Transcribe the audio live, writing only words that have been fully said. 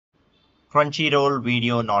Crunchyroll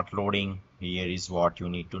video not loading. Here is what you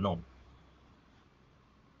need to know.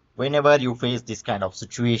 Whenever you face this kind of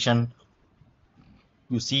situation,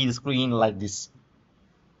 you see the screen like this.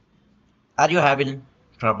 Are you having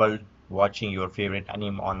trouble watching your favorite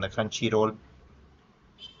anime on the Crunchyroll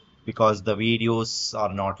because the videos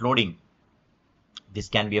are not loading? This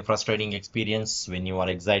can be a frustrating experience when you are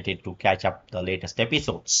excited to catch up the latest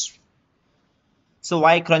episodes. So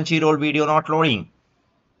why Crunchyroll video not loading?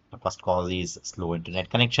 The first cause is slow internet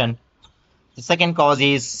connection. The second cause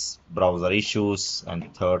is browser issues, and the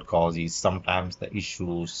third cause is sometimes the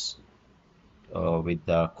issues with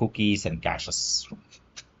the cookies and caches.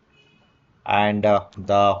 And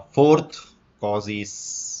the fourth cause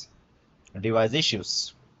is device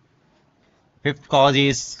issues. Fifth cause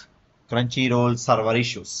is Crunchyroll server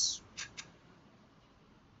issues.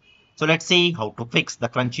 So let's see how to fix the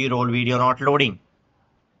Crunchyroll video not loading.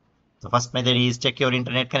 The first method is check your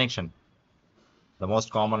internet connection. The most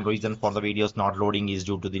common reason for the videos not loading is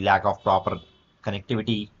due to the lack of proper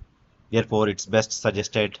connectivity. Therefore, it's best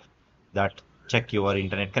suggested that check your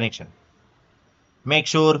internet connection. Make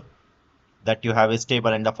sure that you have a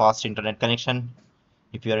stable and a fast internet connection.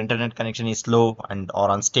 If your internet connection is slow and or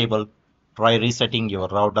unstable, try resetting your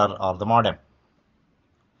router or the modem.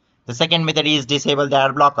 The second method is disable the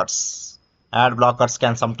ad blockers. Ad blockers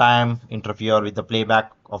can sometimes interfere with the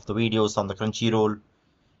playback of the videos on the Crunchyroll.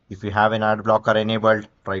 If you have an ad blocker enabled,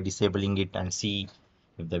 try disabling it and see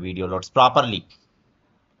if the video loads properly.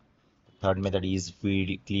 Third method is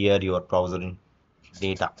clear your browsing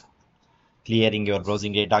data. Clearing your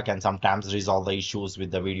browsing data can sometimes resolve the issues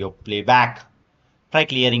with the video playback. Try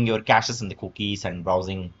clearing your caches in the cookies and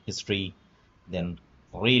browsing history, then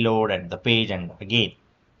reload at the page and again.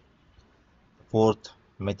 Fourth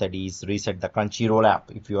method is reset the Crunchyroll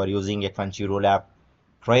app. If you are using a Crunchyroll app,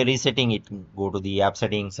 try resetting it. Go to the app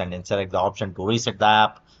settings and then select the option to reset the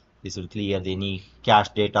app. This will clear any cache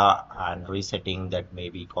data and resetting that may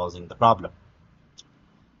be causing the problem.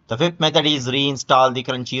 The fifth method is reinstall the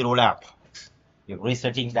Crunchyroll app. If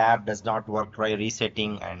resetting the app does not work, try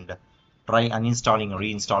resetting and try uninstalling or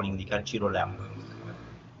reinstalling the Crunchyroll app.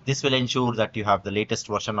 This will ensure that you have the latest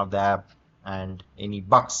version of the app and any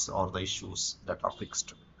bugs or the issues that are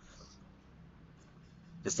fixed.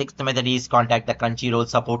 The sixth method is contact the Crunchyroll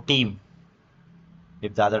support team.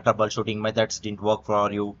 If the other troubleshooting methods didn't work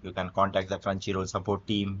for you, you can contact the Crunchyroll support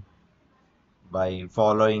team by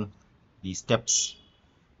following these steps.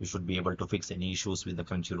 You should be able to fix any issues with the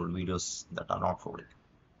Crunchyroll videos that are not loaded.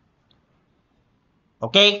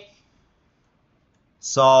 Okay,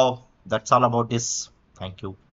 so that's all about this. Thank you.